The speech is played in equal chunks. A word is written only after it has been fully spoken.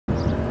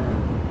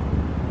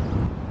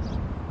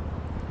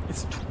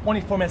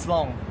24 minutes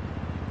long.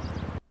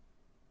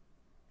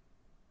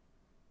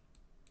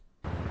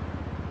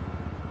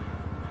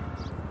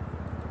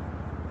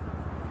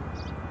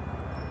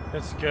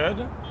 It's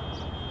good.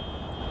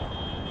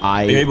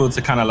 Are you able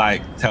to kind of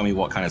like tell me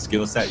what kind of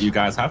skill set you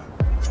guys have?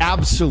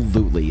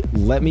 Absolutely.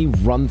 Let me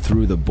run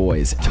through the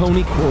boys.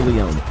 Tony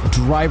Corleone,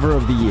 driver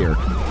of the year.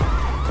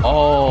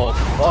 Oh,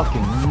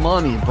 fucking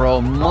money, bro,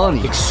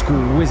 money.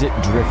 Exquisite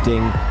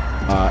drifting,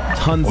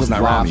 tons of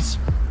laughs.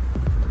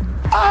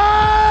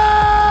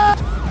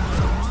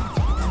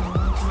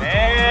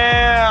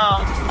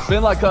 Damn!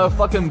 Been like a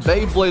fucking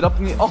Beyblade up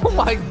in the. Oh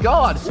my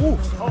god! Ooh.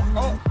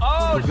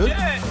 Oh, good?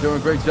 shit! Doing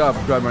a great job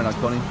driving right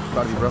now, Tony.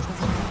 Proud of you, bro.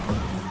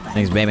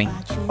 Thanks, baby.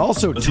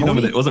 Also,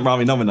 Tony... Wasn't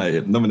Rami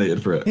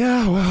nominated for it?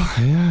 Yeah, well,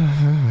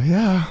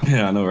 yeah.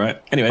 Yeah, I know,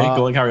 right? Anyway,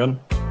 go and carry on.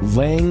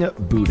 Lang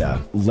Buddha.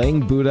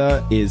 Lang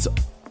Buddha is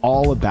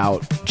all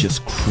about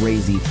just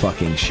crazy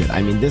fucking shit.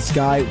 I mean, this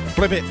guy...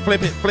 Flip it.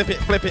 Somebody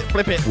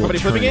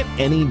flipping it?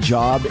 Any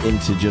job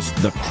into just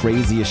the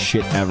craziest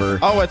shit ever.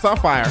 Oh, it's on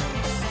fire.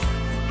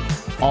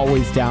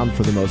 Always down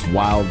for the most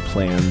wild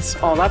plans.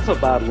 Oh, that's a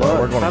bad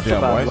look. We're going to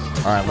jail, boys.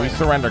 All right, we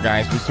surrender,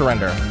 guys. We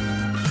surrender.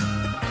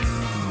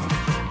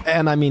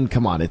 And I mean,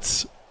 come on,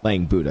 it's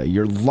Lang Buddha.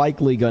 You're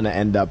likely going to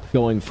end up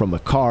going from a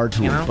car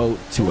to a boat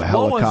to a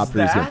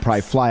helicopter. He's going to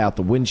probably fly out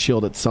the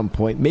windshield at some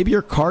point. Maybe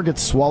your car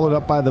gets swallowed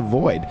up by the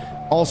void.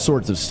 All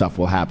sorts of stuff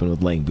will happen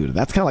with Lang Buddha.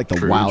 That's kind of like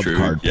the wild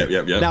card.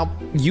 Yep.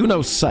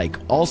 Now, Psych,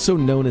 also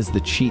known as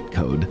the cheat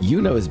code.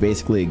 Is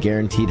basically a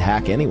guaranteed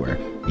hack anywhere.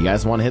 You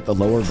guys want to hit the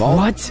lower vault?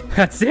 What?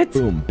 That's it?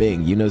 Boom,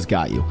 bing, Uno's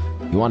got you.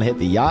 You want to hit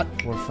the yacht?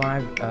 4,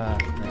 5,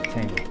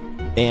 10.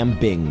 And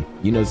bing,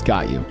 Uno's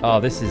got you.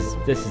 Oh, this is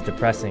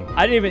depressing.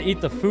 I didn't even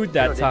eat the food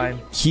that time.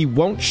 He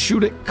won't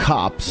shoot at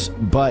cops,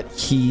 but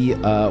he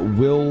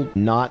will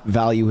not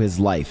value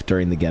his life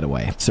during the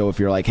getaway. So if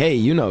you're like, hey,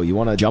 you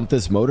want to jump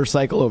this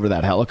motorcycle over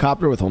that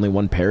helicopter with only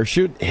one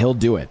parachute, he'll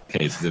do it.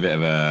 Okay, it's a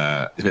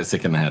bit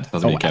sick in the head.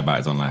 Doesn't really care about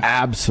his own life.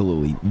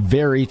 Absolutely.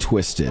 Very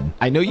twisted.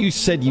 I know you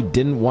said you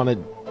didn't want to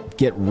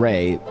get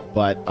Ray,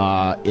 but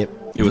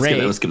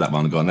We'll skip that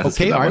one. Go on.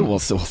 Okay, all right, we'll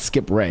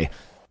skip Ray.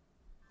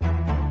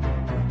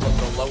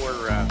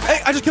 Hey,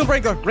 I just killed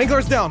Wrangler.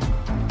 Wrangler's down.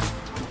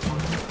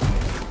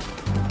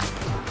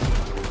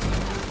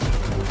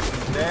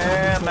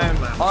 Damn, man.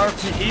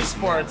 RP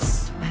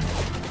Esports.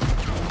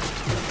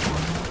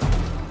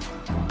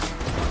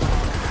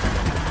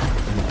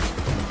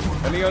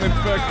 Any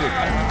unexpected?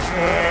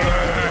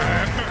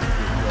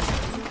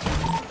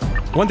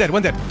 One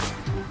dead.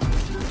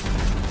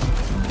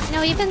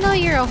 No, even though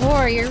you're a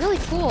whore, you're really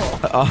cool.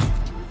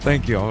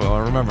 Thank you.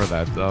 I'll remember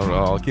that.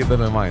 I'll keep that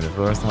in mind for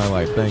the rest of my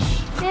life. Thank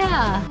you.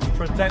 Yeah.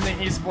 Pretending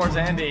Esports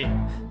Andy.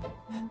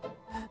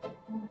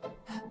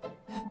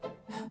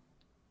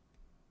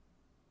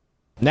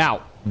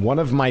 Now, one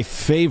of my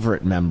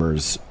favorite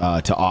members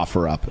to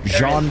offer up,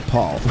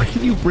 Jean-Paul. When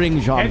you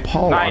bring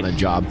Jean-Paul on a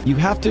job, you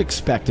have to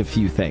expect a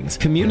few things.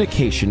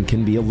 Communication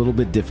can be a little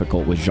bit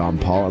difficult with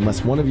Jean-Paul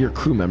unless one of your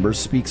crew members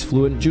speaks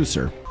fluent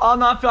juicer. Oh,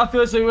 no, I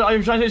feel so. Are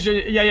you trying to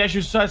say, she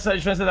was trying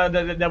to say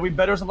that we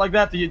better or something like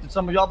that to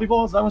some of y'all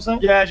people? Is that what I'm saying?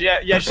 Yeah,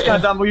 she's kind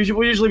of dumb. We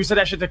usually say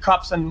that shit to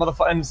cops and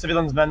and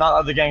civilians, man, not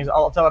other gangs.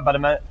 I'll tell you about it,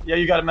 man. Yeah,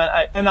 you got it,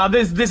 man. And now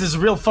this is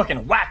real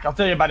fucking whack. I'll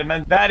tell you about it,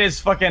 man. That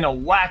is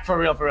fucking whack for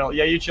real.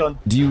 Yeah, you chillin'.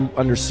 Do you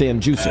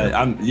understand juicer?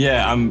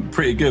 I'm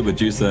pretty good with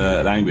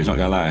juicer language, not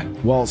gonna lie.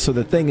 Well, so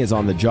the thing is,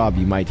 on the job,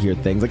 you might hear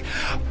things like,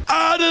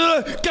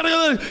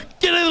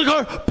 get in the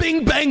car,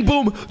 bing, bang,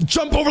 boom,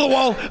 jump over the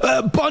wall,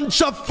 a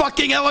bunch of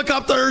fucking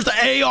helicopters,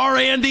 AR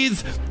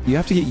Andys. You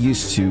have to get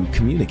used to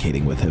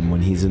communicating with him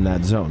when he's in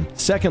that zone.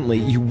 Secondly,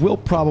 you will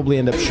probably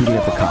end up shooting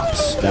at the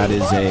cops. That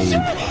is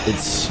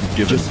it's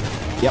given.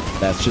 Yep,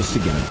 that's just a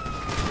given.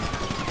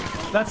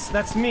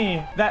 That's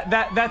me.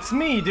 That's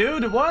me,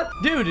 dude. What?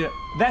 Dude,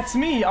 that's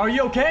me. Are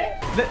you okay?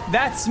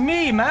 That's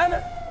me,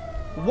 man.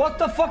 What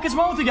the fuck is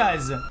wrong with you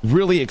guys?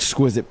 Really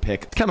exquisite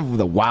pick. Kind of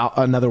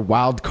another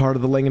wild card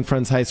of the Lang &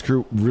 Friends Heist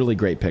crew. Really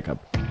great pickup.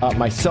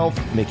 Myself,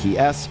 Mickey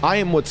S. I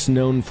am what's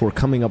known for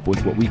coming up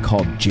with what we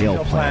call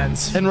jail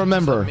plans. And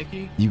remember,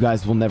 you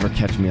guys will never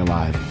catch me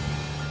alive.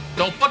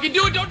 Don't fucking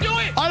do it! Don't do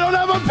it! I don't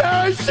have a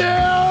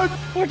parachute!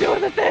 We're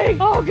doing the thing!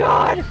 Oh,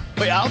 God!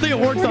 Wait, I don't think it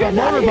works on a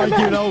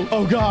motorbike,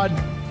 Oh, God.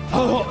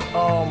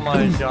 Oh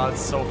my God,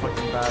 so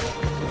fucking bad.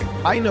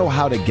 I know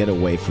how to get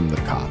away from the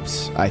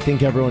cops. I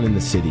think everyone in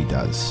the city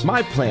does.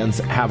 My plans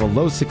have a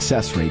low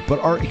success rate, but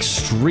are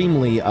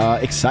extremely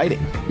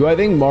exciting. Do I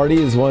think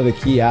Marty is one of the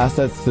key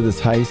assets to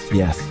this heist?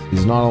 Yes.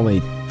 He's not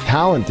only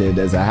talented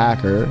as a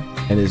hacker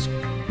and is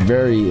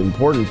very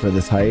important for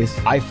this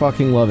heist, I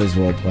fucking love his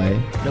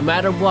roleplay. No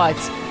matter what,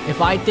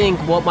 if I think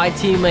what my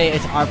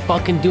teammates are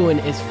fucking doing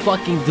is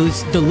fucking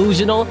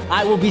delusional,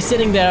 I will be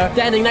sitting there,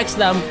 standing next to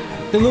them,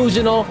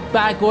 delusional,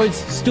 backwards,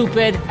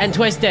 stupid, and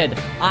twisted.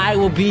 I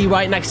will be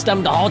right next to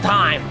them the whole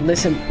time.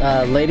 Listen,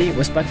 lady,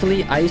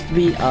 respectfully, I used to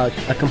be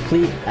a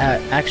complete,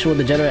 actual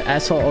degenerate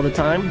asshole all the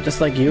time,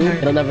 just like you.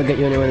 It'll never get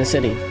you anywhere in the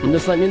city. I'm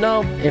just letting you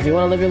know, if you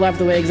want to live your life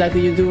the way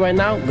exactly you do right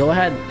now, go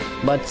ahead.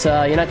 But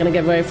you're not gonna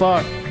get very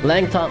far.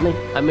 Lang taught me.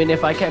 I mean,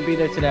 if I can't be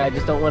there today, I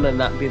just don't want to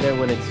not be there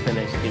when it's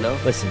finished, you know?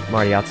 Listen,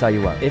 Marty, I'll tell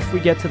you what. If we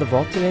get to the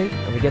vault today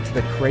and we get to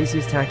the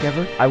craziest hack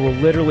ever, I will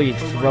literally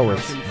throw it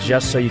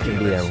just so you can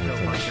be there when we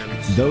finish.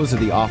 Those are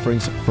the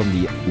offerings from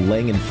the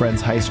Lang and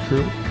Friends Heist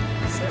crew.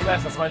 Say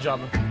less, that's my job.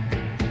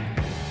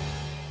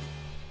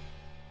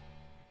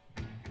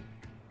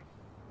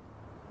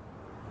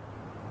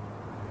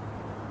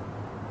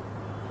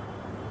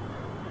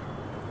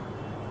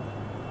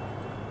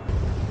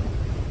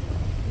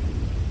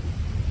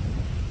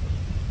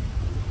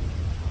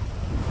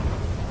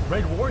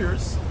 Raid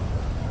Warriors.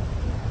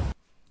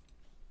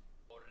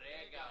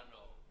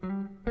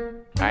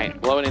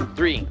 Alright, blowing in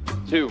 3,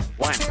 2,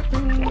 1.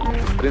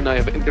 Then I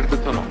have entered the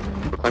tunnel.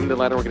 We're climbing the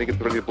ladder, we're gonna get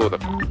ready to blow it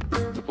up.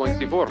 Deploying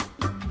C4.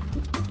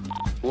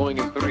 Blowing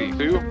in 3,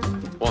 2,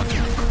 1.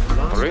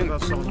 Last of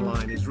Us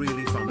Online is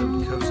really fun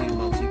and cozy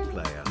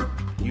multiplayer.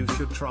 You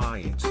should try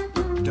it.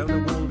 Donor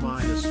wall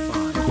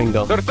 -5.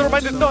 Bingo. The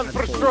turbine is done,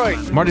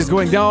 destroyed! Marty's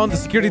going down. The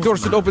security door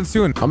should open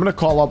soon. I'm gonna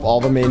call up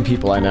all the main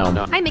people I know.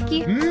 Hi,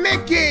 Mickey.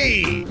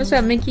 Mickey! What's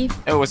up, Mickey?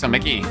 Oh, what's up,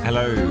 Mickey?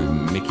 Hello,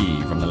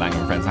 Mickey from the Lang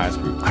and Friends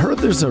Heist group. I heard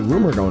there's a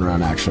rumor going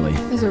around, actually.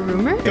 There's a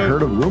rumor? I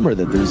heard a rumor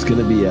that there's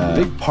gonna be a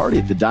big party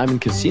at the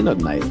Diamond Casino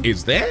tonight.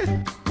 Is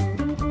there?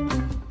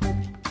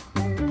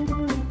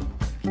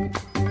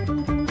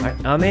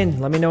 Alright, I'm in.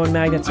 Let me know when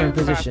magnets are in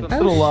position.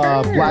 Little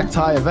black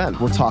tie event.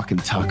 We're talking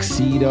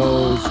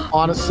tuxedos.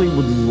 Honestly,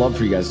 would love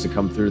for you guys to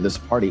come through this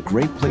party.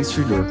 Great place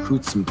for you to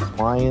recruit some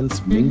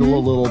clients, mingle a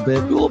little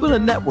bit, do a little bit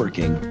of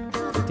networking.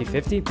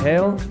 50-50,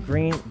 pale,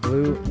 green,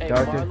 blue,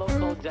 darker.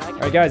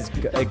 Alright guys,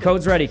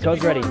 code's ready,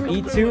 code's ready.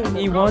 E2,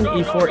 E1,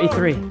 E4,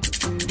 E3.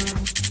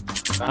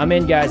 I'm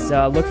in, guys.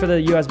 Look for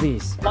the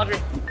USBs. Laundry.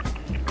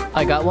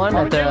 I got one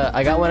at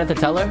the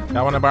teller.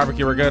 Got one at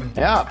barbecue. We're good.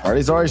 Yeah,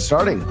 party's already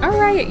starting. All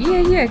right,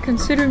 yeah,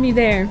 consider me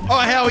there. Oh,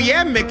 hell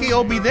yeah, Mickey,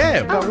 I'll be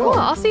there. Oh, cool.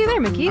 I'll see you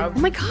there, Mickey. Oh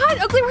my God,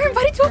 Ugly, we're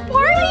invited to a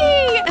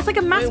party. It's like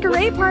a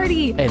masquerade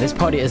party. Hey, this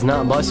party is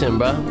not busting,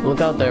 bro.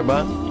 Look out there,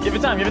 bro. Give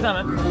it time,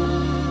 man.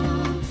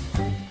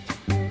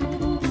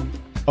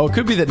 Oh, it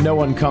could be that no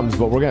one comes,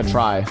 but we're gonna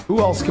try. Who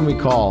else can we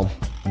call?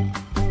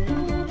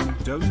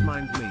 Don't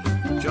mind me.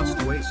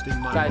 Just wasting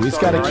my... We just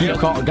gotta keep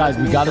calling. Guys,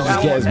 we gotta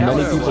just get as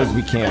many people as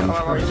we can.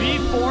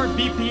 V4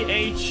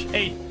 BPH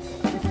 8.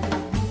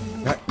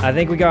 Alright, I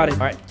think we got it.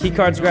 Alright, key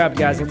cards grabbed,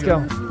 guys. Let's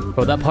go.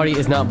 Bro, that party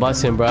is not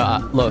busting, bro.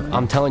 Look,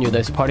 I'm telling you,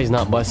 this party's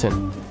not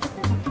busting.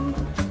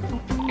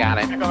 Got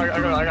it.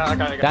 I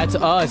got it. That's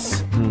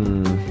us.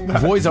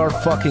 Boys are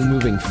fucking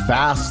moving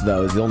fast,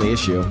 though, is the only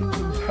issue.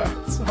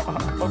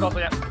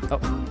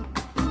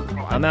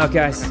 I'm out,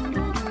 guys.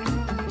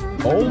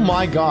 Oh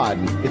my God,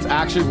 it's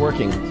actually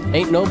working.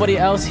 Ain't nobody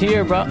else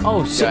here, bro.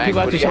 Oh shit, people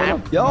have to show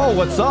up. Yo,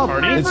 what's up?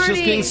 It's Party.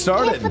 just getting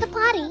started. For the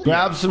party.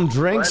 Grab some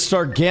drinks,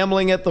 start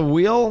gambling at the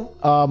wheel.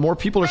 More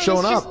people are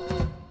showing up.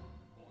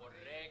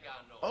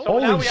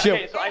 Holy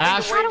shit!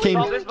 Ash came.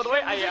 I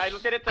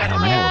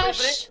don't know.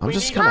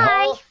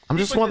 I'm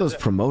just one of those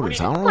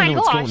promoters. I don't really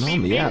know what's going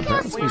on. But yeah,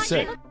 that's be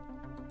sick.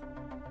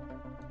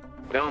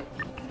 Down.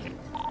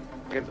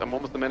 I'm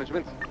almost the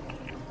management.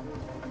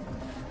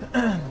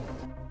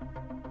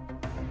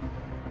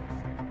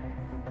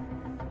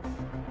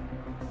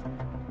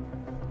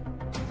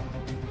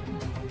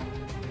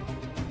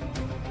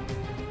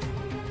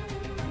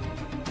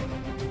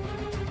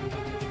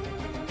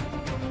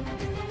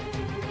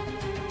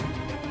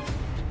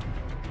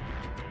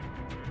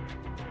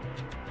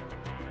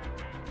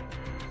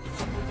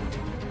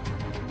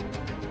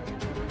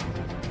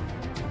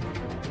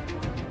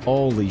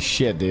 Holy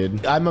shit,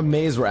 dude. I'm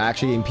amazed we're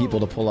actually getting people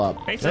to pull up.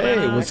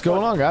 Hey, what's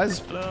going on, guys?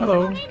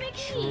 Hello.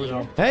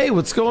 Hey,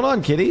 what's going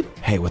on, kitty?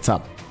 Hey, what's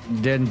up?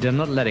 They're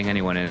not letting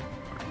anyone in.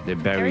 They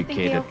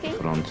barricaded the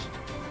front.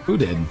 Who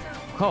did?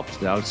 Cops,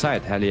 they're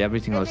outside. Heli,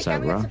 everything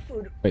outside, bro.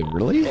 Wait,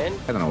 really? I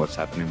don't know what's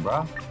happening,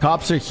 bro.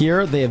 Cops are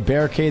here. They have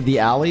barricaded the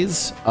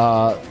alleys.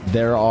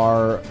 There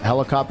are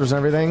helicopters and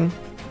everything.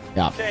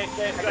 Yeah.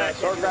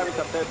 Start grabbing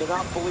stuff. They're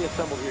not fully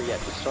assembled here yet.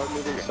 Just start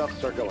moving stuff,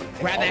 start going.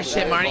 Grab that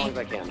shit, Marty.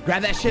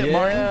 Grab that shit,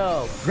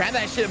 Martin. Grab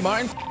that shit,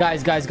 Martin.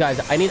 Guys,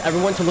 I need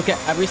everyone to look at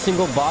every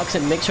single box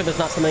and make sure there's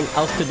not something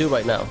else to do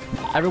right now.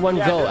 Everyone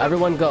go.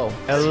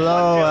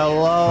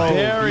 Hello.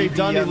 Very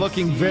Dunny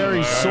looking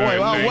very soy.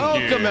 Well,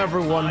 welcome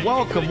everyone.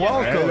 Welcome.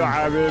 Holy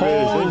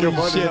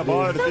shit.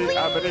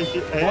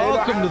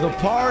 Welcome to the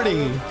party.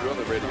 You're on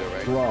the radio,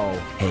 right? Bro.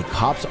 Hey,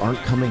 cops aren't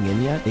coming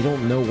in yet. They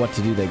don't know what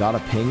to do. They got a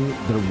ping.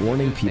 They're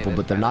warning people,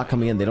 but they're not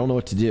coming in. They don't know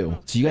what to do.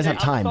 So you guys have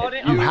time.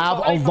 You have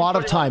a lot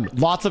of time.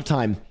 Lots of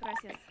time.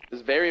 This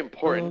is very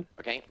important,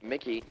 okay?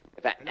 Mickey,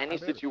 if at any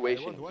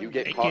situation you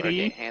get caught or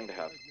get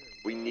handcuffed,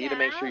 we need to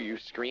make sure you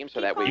scream so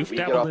that way we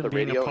get off the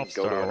radio and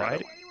go to the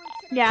right.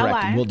 Yeah,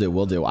 correct.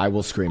 We'll do. I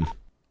will scream.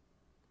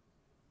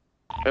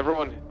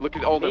 Everyone, look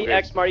at all the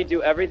X, Marty,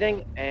 do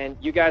everything, and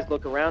you guys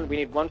look around. We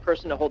need one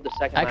person to hold the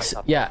second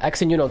laptop. Yeah,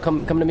 X and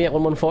come to me at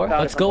 114.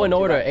 Let's go in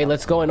order. Hey,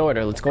 let's go in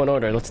order.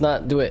 Let's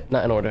not do it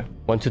not in order.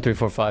 1, 2, 3,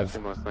 4, 5.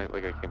 I'm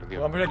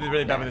predicted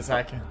really bad with this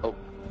hack.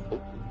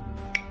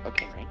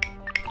 Okay, right.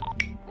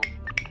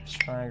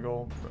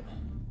 Triangle.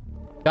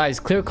 Guys,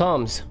 clear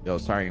comms. Yo,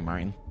 sorry,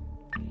 Martin.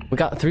 We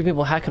got 3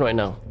 people hacking right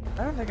now.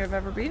 I don't think I've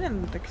ever been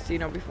in the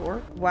casino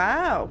before.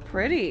 Wow,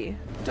 pretty.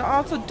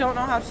 Also don't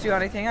know how to do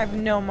anything. I have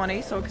no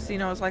money, so a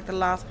casino is like the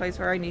last place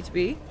where I need to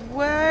be.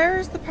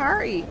 Where's the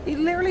party? He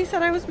literally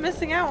said I was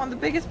missing out on the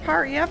biggest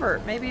party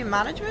ever. Maybe in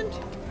management?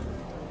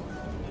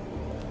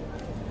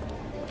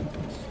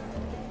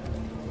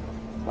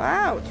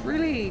 Wow, it's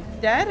really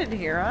dead in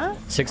here, huh?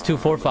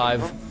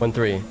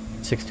 624513.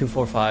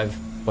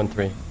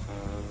 624513.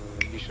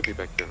 You should be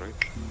back there, right?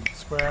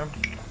 Square.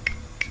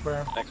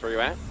 Next, where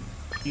you at?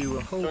 You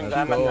a whole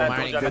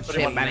Good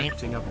shit, Manny.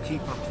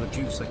 Keep up the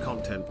juicer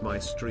content, my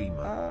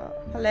streamer.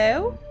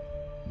 Hello?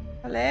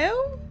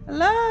 Hello?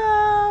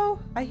 Hello?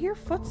 I hear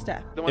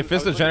footsteps. If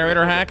it's a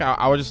generator hack,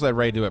 I would just let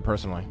Ray do it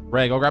personally.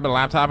 Ray, go grab a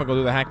laptop and go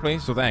do the hack,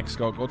 please. So thanks.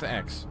 Go to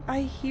X.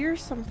 I hear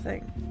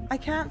something. I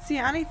can't see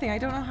anything. I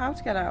don't know how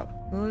to get out.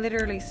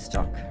 Literally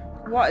stuck.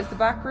 What, is the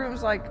back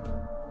rooms like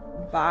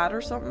bad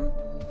or something?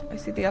 I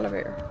see the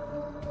elevator.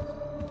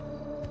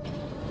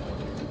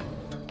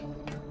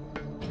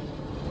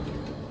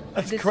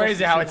 That's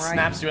crazy how it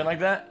snaps you in like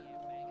that.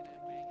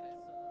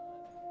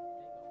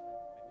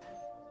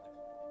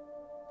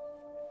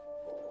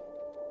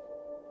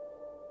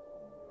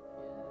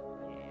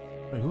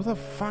 Wait, who the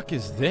fuck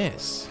is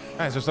this?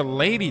 Guys, there's a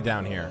lady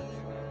down here.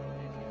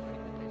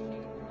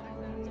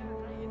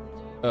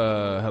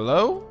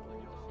 Hello?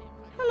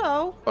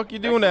 Hello? Fuck you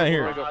doing down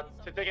here?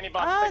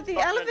 The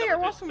elevator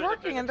wasn't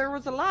working and there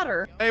was a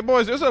ladder. Hey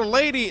boys, there's a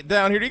lady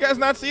down here. Do you guys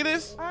not see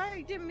this?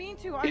 I didn't mean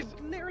to. I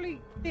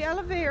literally, the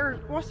elevator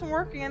wasn't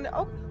working and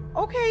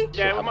okay.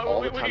 Yeah,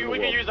 we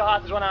can use the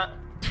hostage. Why not?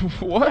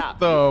 What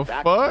the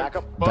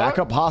fuck?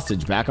 Backup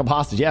hostage. Backup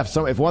hostage. Yeah,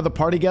 if one of the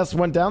party guests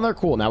went down there,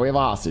 cool. Now we have a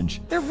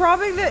hostage. They're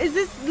robbing the. Is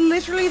this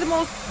literally the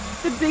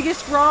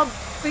biggest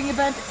robbing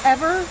event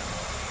ever?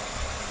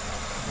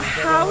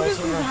 How does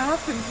this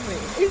happen to me?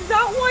 Is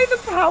that why the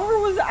power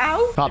was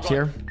out? Cops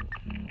here.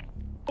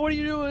 What are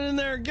you doing in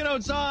there? Get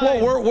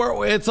outside.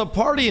 Well, it's a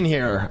party in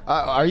here.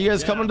 Are you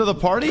guys coming to the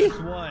party?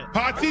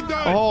 Party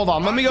done. Hold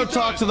on. Let me go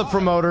talk to the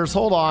promoters.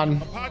 Hold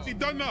on. Party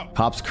done now.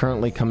 Cops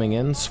currently coming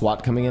in.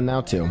 SWAT coming in now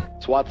too.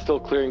 SWAT's still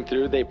clearing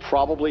through. They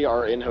probably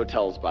are in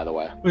hotels, by the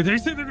way. Wait, they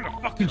say they're gonna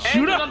fucking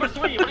shoot up.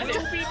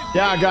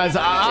 Yeah, guys.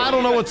 I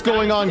don't know what's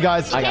going on,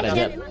 guys. I gotta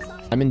get.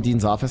 I'm in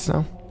Dean's office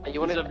now. The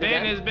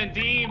event has been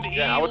deemed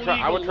I would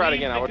try it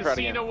again.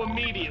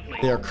 Immediately.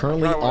 They are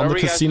currently on the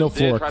casino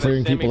floor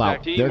clearing people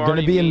out. They're going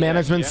to be in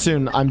management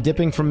soon. I'm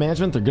dipping from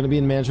management. They're going to be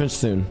in management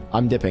soon.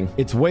 I'm dipping.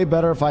 It's way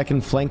better if I can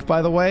flank,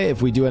 by the way,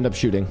 if we do end up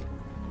shooting.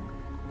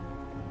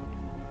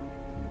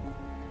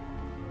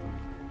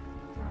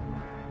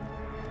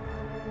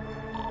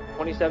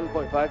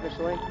 $27.5 Mr.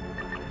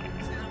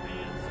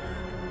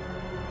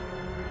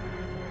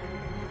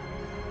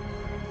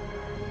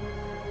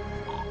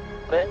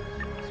 Lane.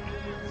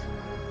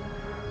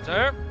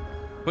 Sir,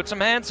 put some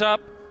hands up.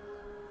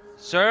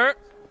 Sir.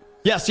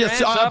 Yes,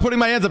 I'm putting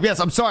my hands up. Yes,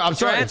 I'm sorry. Put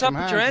your hands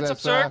up,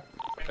 sir.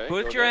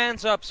 Put your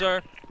hands up,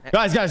 sir.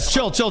 Guys,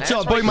 chill.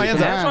 I'm putting my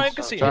hands up.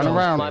 Turn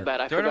around. My bad.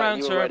 I Turn forgot around,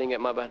 you were sir. writing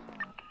it. My bad.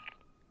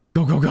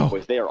 Go.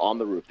 Boys, they are on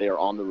the roof.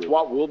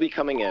 SWAT will be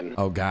coming in.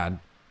 Oh, God.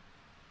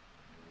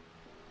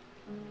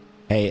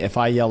 Hey, if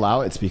I yell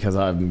out, it's because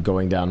I'm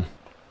going down.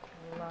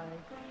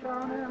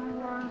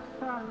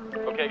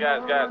 Okay,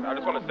 guys, I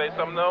just want to say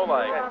something though.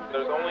 Like,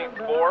 there's only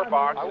 4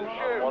 boxes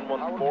on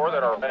 114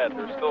 that are red.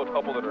 There's still a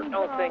couple that are. I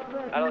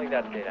don't think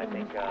that's it. I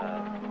think.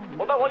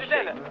 Hold on, what'd you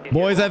say?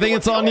 Boys, I think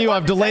it's on you.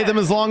 I've delayed them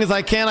as long as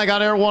I can. I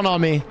got Air 1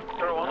 on me.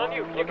 Air 1 on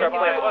you? You can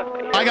play with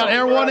us. I got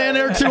Air 1 and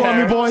Air 2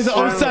 on me, boys.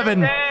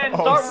 07.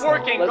 Start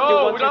working.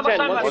 Go. We don't have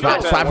much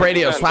time. Swap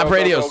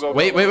radios.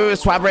 Wait.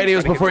 Swap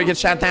radios before you get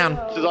shot down.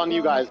 This is on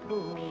you guys.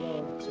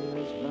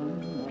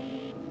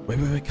 Wait,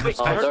 cops.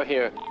 They're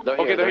here.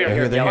 Okay, they're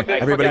here.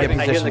 Everybody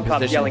get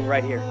position. Yelling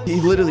right here. He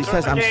literally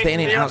says, I'm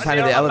standing outside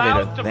of the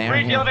elevator. They are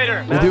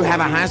here. We do have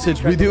a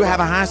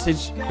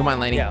hostage. Come on,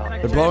 lady.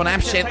 They're blowing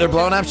up shit.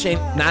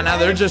 Nah,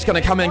 they're just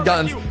gonna come in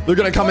guns. They're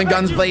gonna come in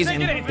guns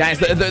blazing. Guys,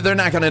 they're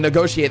not gonna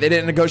negotiate. They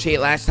didn't negotiate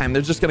last time.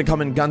 They're just gonna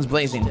come in guns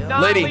blazing.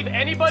 Lady,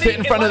 sit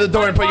in front of the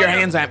door and put your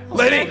hands up.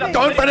 Lady,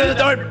 go in front of the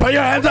door. Put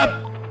your hands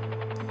up.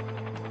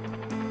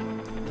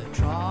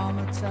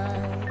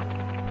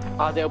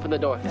 They opened the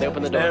door.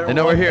 They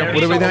know we're here.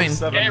 What are we doing?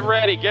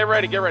 Get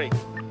ready.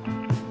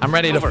 I'm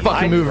ready to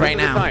fucking move right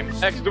now.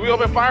 X, do we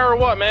open fire or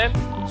what, man?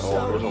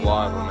 Oh, there's a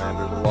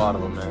lot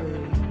of them, man.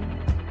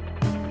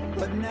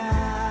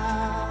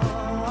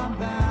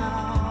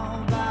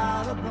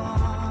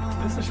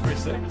 This is pretty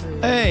sick.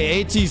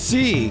 Hey,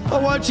 ATC.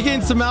 Oh, why don't you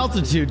gain some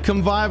altitude?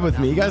 Come vibe with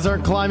me. You guys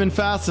aren't climbing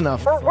fast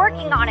enough. We're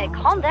working on it.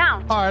 Calm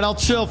down. All right, I'll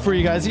chill for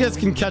you guys. You guys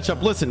can catch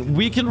up. Listen,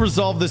 we can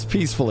resolve this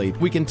peacefully.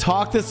 We can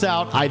talk this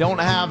out. I don't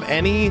have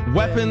any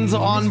weapons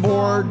on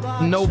board.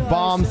 No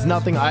bombs,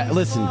 nothing.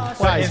 Listen,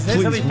 guys,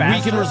 please.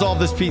 We can resolve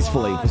this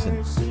peacefully.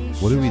 Listen.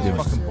 What are we doing?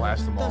 Fucking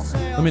blast them all.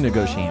 Let me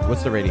negotiate.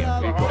 What's the radio?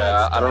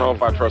 Yeah, I don't know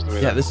if I trust him.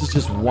 Yeah, this is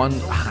just one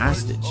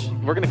hostage.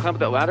 We're gonna climb up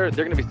that ladder.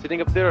 They're gonna be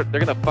sitting up there. They're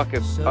gonna fuck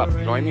us up. You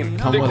know what I mean?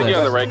 Come Stick with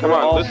together, us. Ray. Come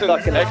on. Listen,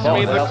 X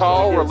made the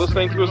call. We're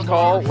listening to his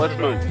call. Let's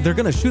move. They're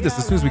gonna shoot us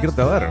as soon as we get up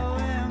the ladder.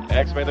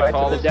 X made the Right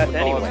call. to the Let's death move.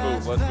 anyway.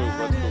 Let's move.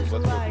 Let's move.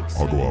 Let's move.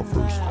 I'll go out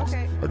first.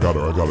 I got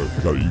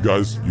her. You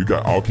guys,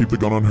 I'll keep the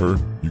gun on her.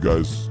 You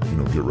guys,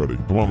 get ready.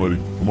 Come on,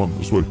 lady. Come on,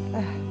 this way.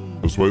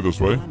 This way.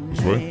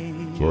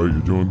 Sorry,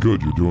 you're doing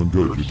good. You're doing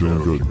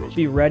good.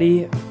 Be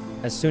ready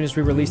as soon as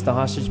we release the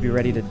hostage. Be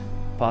ready to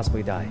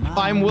possibly die.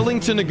 I'm willing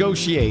to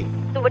negotiate.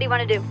 So what do you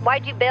want to do?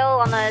 Why'd you bail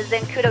on the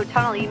Zancudo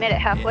tunnel? You made it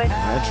halfway.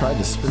 I tried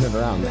to spin it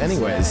around.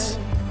 Anyways,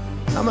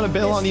 I'm gonna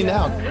bail on you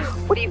now.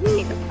 What do you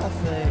mean?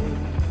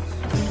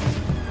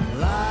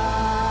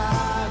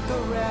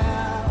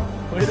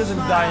 Well, he doesn't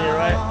die here,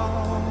 right?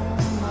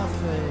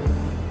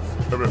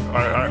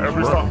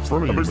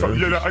 Everybody stop.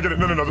 Yeah, I get it.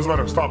 No, this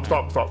matter. Stop.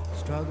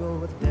 Struggle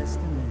with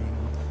destiny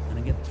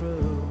and get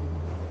through.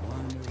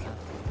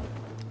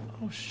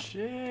 Oh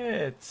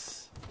shit.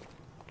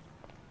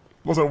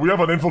 Listen, we have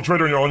an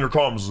infiltrator on your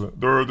comms.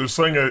 They're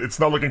saying it's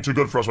not looking too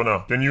good for us right now.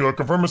 Can you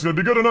confirm it's gonna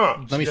be good or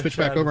not? Let me switch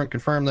back over and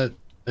confirm that.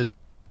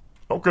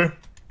 Okay.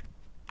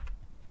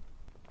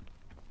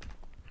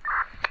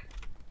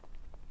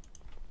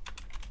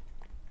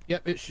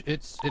 Yep, it's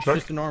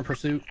just a normal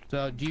pursuit.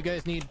 Do you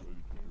guys need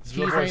keys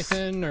or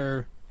anything,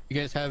 or you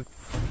guys have?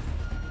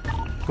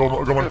 Go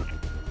on.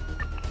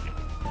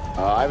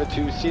 I have a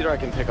two-seater. I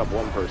can pick up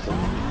one person.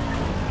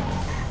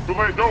 Too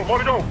late. Go,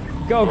 Marty, go.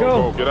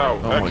 Go. Get out.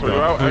 Oh my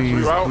God,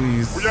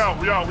 please. We out.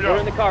 We're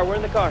in the car.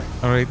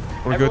 All right,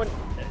 we're Everyone,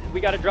 good.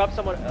 we gotta drop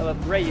someone.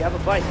 Ray, you have a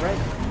bike, right?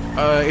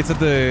 It's at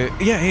the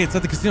it's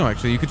at the casino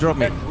actually. You could drop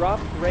me.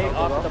 Drop Ray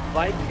off the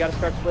bike. We gotta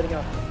start splitting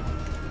up.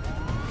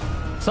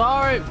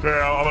 Sorry. Okay,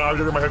 I'll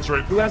get my head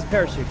straight. Who has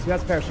parachutes?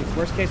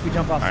 Worst case, we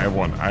jump off. I have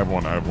one.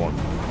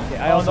 Okay,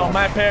 I also.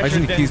 my I parachute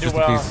just need didn't keys, do just in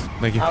well. case.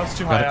 Thank you. I was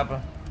too Got high it.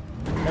 up.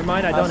 Never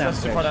mind, I don't have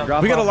too far down.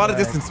 Drop We got a off lot of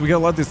the- distance.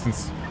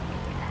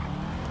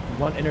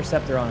 One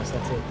interceptor on us.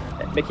 That's it.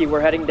 Mickey,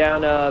 we're heading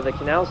down the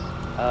canals.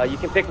 You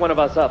can pick one of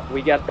us up.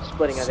 We got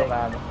splitting, I think.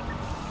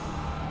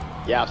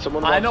 Yeah, if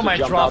someone I wants know to my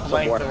jump drop out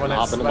somewhere length and when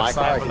hop it's into my left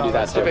car, I side, can but do not that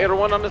left too. Elevator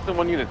 1 on this in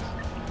 1 unit.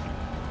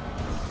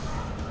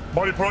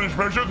 Marty, put on your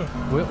parachute.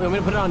 We want me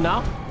to put it on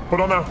now? Put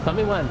it on now. Tell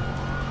me when.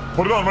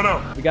 Put it on right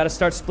now. We gotta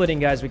start splitting,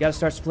 guys.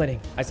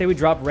 I say we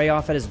drop Ray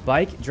off at his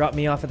bike, drop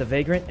me off at the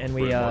Vagrant, and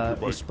we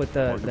split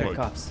their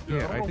cops.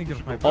 Yeah, I think it's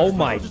my. Oh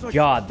my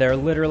God, they're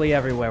literally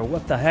everywhere.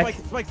 What the heck?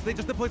 Spikes. They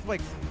just deploy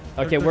spikes.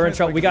 Okay, we're in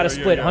trouble. We gotta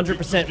split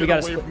 100%. We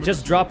gotta split.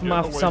 Just drop them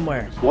off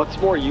somewhere. What's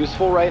more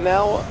useful right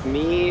now?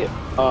 Me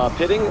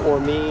pitting or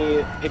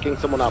me picking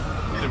someone up?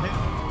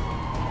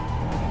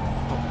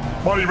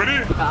 Marty,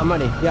 ready? I'm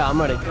ready. Yeah, I'm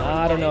ready.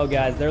 I don't know,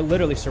 guys. They're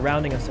literally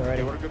surrounding us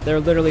already. They're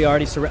literally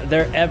already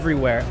they're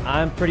everywhere.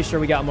 I'm pretty sure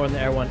we got more than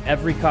Air One.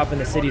 Every cop in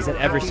the city is at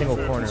every single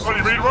corner.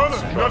 Marty, ready to run?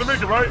 You gotta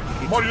make it, right?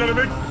 Marty, you gotta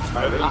make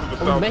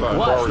it. Make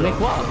what? Make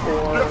what?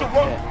 You have to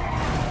run.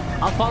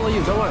 I'll follow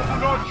you. Don't worry. Do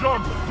not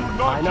jump. Do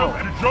not jump.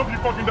 If you jump, you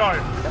fucking die.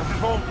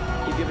 He's home.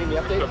 Keep giving me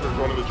updates. We're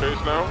going to the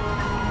chase now.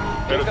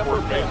 Headed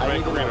towards Maze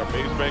Bank Arena.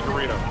 Maze Bank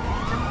Arena.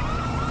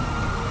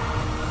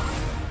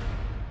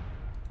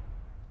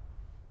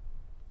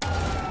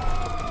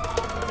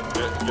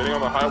 Getting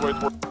on the highway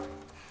toward...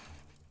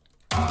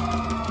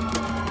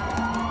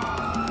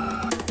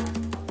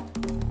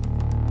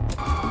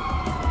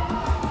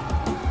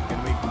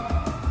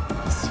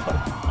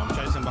 I'm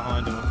chasing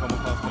behind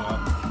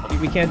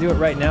him. We can't do it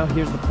right now.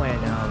 Here's the plan.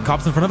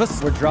 Cops in front of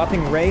us? We're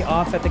dropping Ray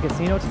off at the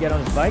casino to get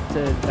on his bike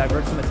to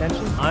divert some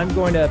attention. I'm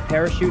going to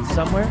parachute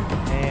somewhere,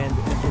 and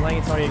Mr. Lang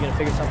and Tony are going to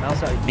figure something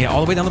else out. Yeah,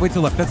 all the way down the way to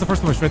the left. That's the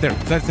first push right there.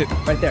 That's it.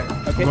 Right there.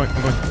 Okay. I'm going.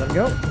 Let him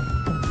go.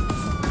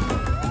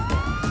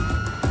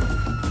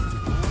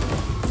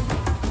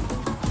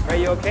 Are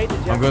you okay?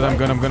 Did you I'm good.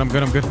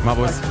 My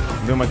boys.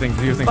 I'm doing my thing.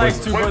 Do your thing, boys.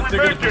 Wait, we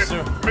make it.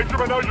 Make sure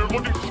right now you're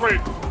looking straight.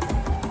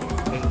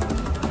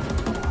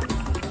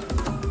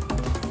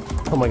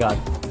 Oh my God.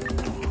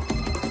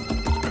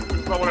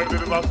 That's not what I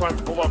did last time.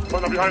 Hold on.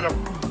 Run up behind them.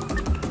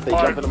 They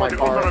jump into my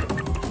car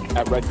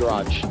at Red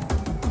Garage.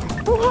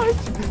 What?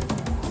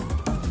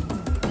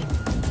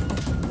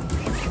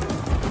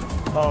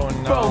 Oh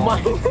no. Bro,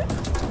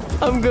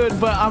 I'm good,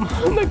 but I'm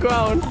on the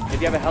ground.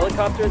 If you have a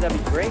helicopter, that'd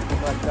be great.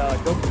 But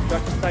go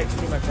construction site,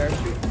 see my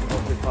parachute.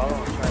 Hopefully follow.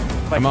 I'll try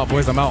and I'm out,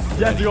 boys. I'm out.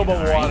 You have to go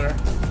above water.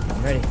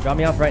 I'm ready. Drop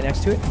me off right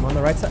next to it. I'm on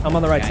the right side. I'm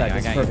on the right side.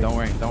 This is perfect. Don't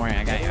worry.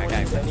 I got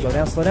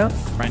you. Slow down.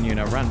 Run,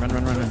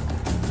 run.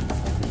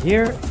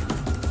 Here.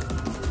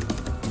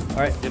 All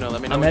right. Let me know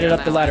I'm when headed you're up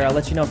on the that ladder. ladder. I'll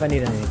let you know if I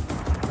need anything.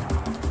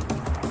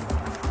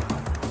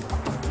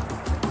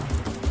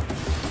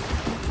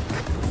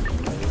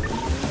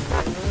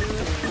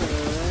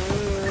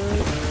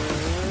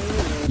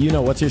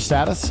 What's your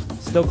status?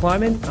 Still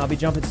climbing. I'll be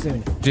jumping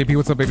soon. JP,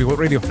 what's up, baby? What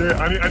radio? Yeah,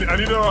 I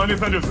need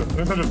senders.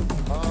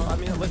 I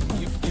mean,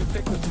 listen, you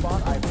pick the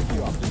spot, I pick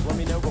you up. Just let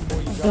me know before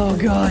you jump. Oh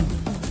God.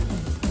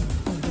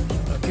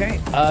 Okay.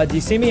 Do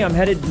you see me? I'm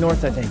headed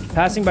north, I think.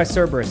 Passing by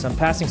Cerberus. I'm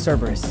passing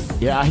Cerberus.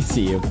 Yeah, I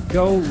see you.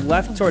 Go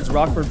left towards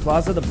Rockford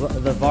Plaza, the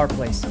VAR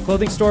place.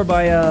 Clothing store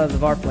by the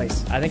VAR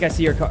place. I think I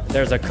see your car.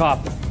 There's a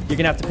cop. You're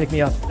gonna have to pick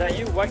me up. Is that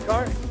you, white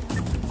car?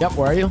 Yep,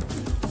 where are you?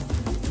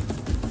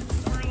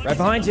 Right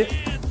behind you.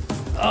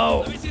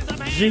 Oh,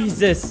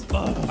 Jesus.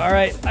 All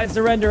right, I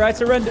surrender.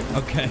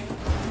 Okay.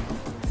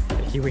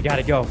 Here, we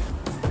gotta go.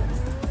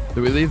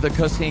 Do we leave the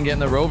Cusky and get in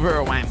the Rover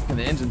or wham?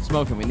 The engine's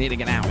smoking. We need to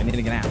get out.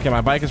 Okay, my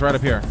bike is right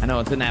up here. I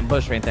know, it's in that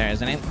bush right there,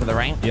 isn't it? To the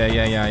right? Yeah.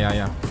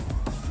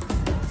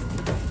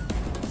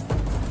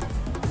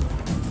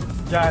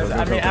 Guys,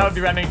 I mean, I would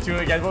be ramming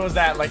too. Guys, what was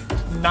that? Like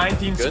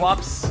 19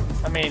 swaps?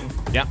 I mean,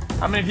 yeah.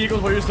 How many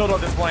vehicles were you sold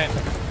at this point?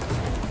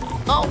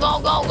 Go.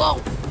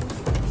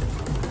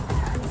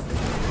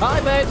 Hi,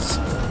 babes.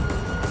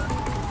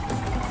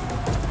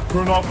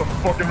 Turn off the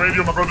fucking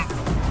radio, my brother.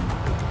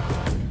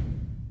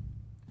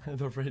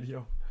 The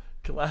radio.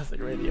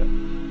 Classic radio.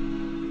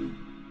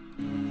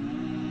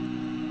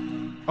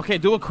 Okay,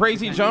 do a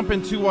crazy jump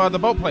into the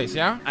boat place,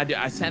 yeah? I do.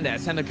 I send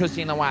the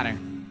Cusky in the water.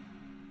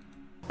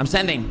 I'm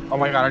sending. Oh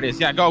my god, it is.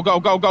 Yeah, go.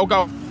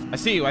 I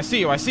see you.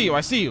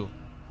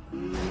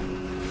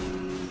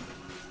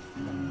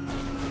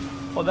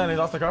 Hold on, he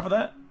lost the car for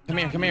that? Come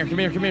here. Go.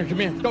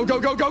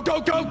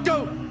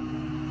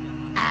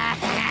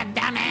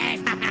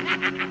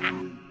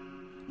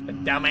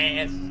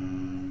 Dumbass.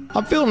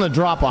 I'm feeling the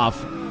drop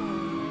off.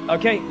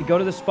 Okay, go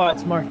to the spot.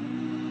 It's marked.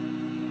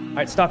 All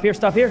right, stop here.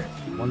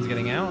 One's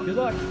getting out. Good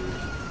luck.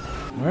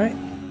 All right.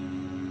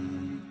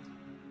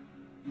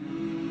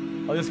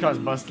 Oh, this car's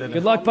busted.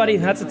 Good luck, buddy.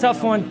 That's a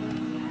tough one.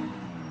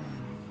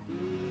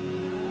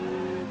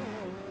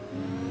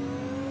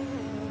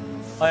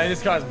 Oh, yeah,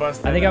 this car's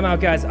busted. I think I'm out,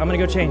 guys. I'm gonna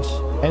go change.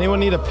 Anyone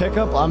need a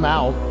pickup? I'm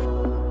out.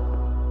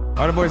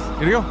 All right, boys.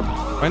 Here we go.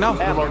 Right now.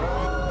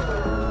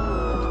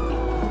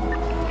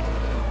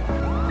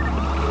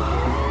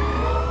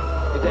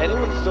 Is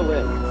anyone still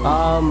in?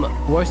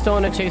 We're still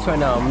in a chase right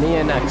now. Me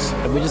and X.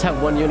 We just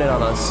have one unit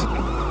on us.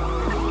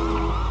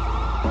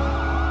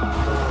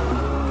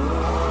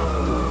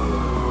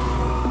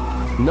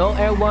 No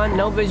air one,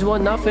 no visual,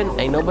 nothing.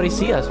 Ain't nobody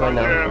see us right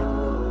now.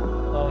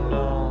 Oh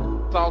no.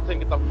 Salting,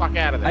 get the fuck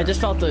out of there. I just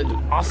felt the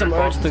awesome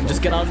urge to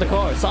just get out of the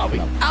car. Sorry.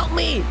 Help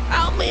me!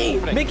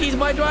 Mickey's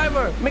my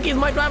driver. We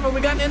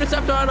got an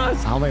interceptor on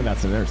us. I don't think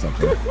that's an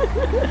interceptor. I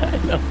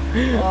know.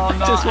 Oh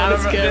no, Just want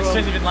to scare this him.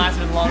 chase even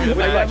lasted longer.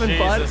 We're having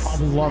fun.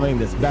 I'm loving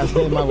this. Best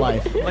day of my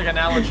life. Like an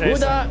hour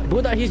chase.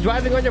 Buddha, he's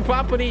driving on your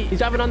property. He's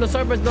driving on the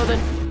Cerberus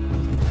building.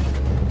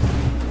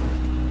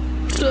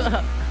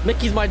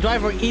 Mickey's my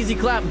driver. Easy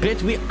clap,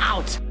 bitch. We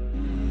out.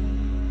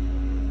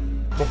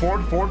 So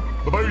Ford,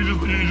 the bike you just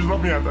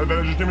left me at, and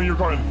then just give me your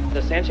car in.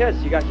 The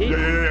Sanchez, you got keys?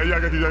 Yeah, I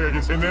got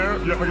keys. In there?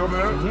 Yeah, I got in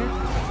there?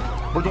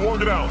 Where's the wall?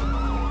 Get out.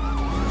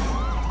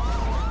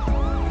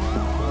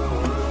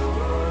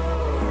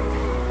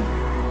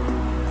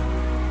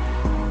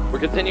 We're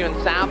continuing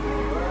south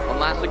on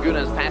Las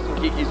Lagunas, passing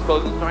Kiki's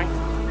clothing store.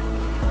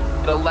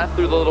 To the left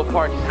through the little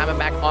park. He's having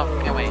back off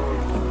anyway.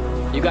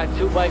 You got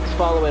two bikes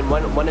following.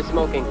 One is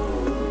smoking.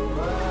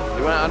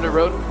 You want under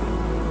road?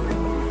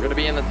 We're gonna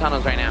be in the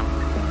tunnels right now.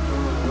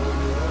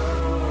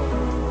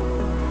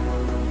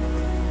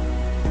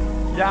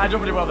 Yeah, I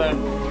drove pretty well there.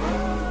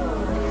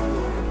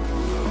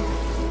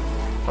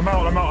 I'm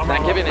out.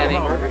 Not giving any.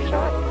 Burger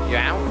shot? You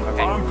out?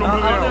 Okay. I'm completely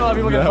I don't think a lot of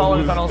people can follow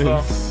the tunnels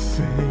though.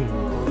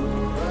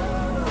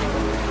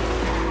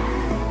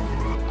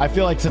 I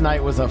feel like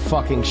tonight was a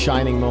fucking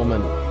shining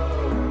moment.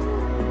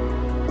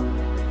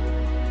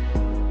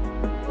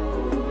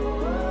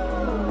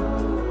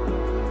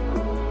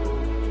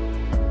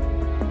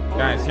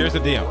 Guys, here's the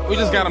deal. We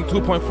just got him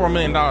 $2.4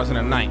 million in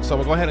a night. So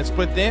we'll go ahead and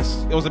split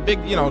this. It was a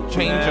big,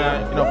 change,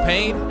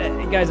 paid.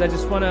 Guys, I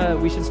just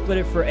we should split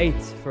it for 8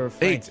 for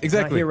Frank. 8,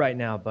 exactly. Not here right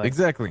now, but.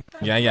 Exactly.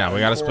 Yeah,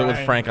 we got to split with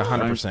Frank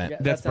 100%. Yeah,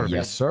 That's perfect.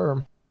 Yes,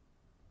 sir.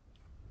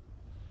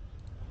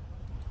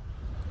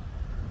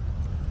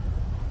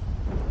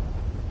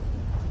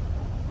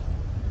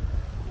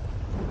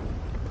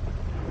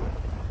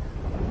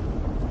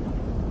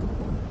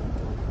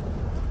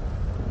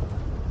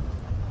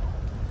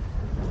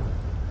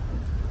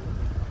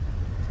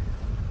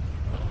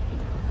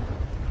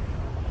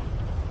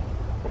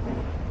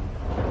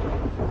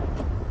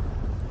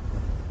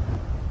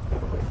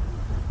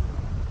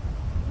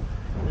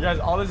 You guys,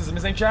 all this is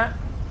missing, chat,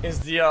 is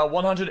the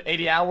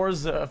 180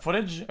 hours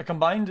footage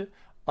combined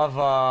of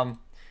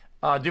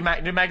do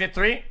magnet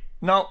 3.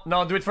 No,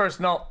 do it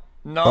first. No.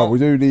 Oh, we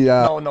do the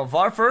no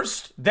VAR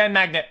first, then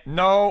magnet.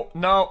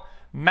 No,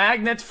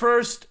 magnet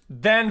first,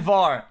 then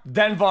VAR,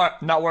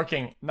 Not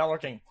working.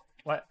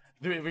 What?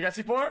 We got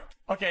C4?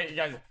 Okay, you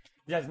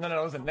guys,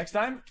 no, listen. Next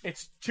time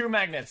it's 2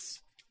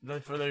 magnets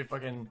for the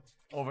fucking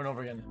over and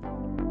over again.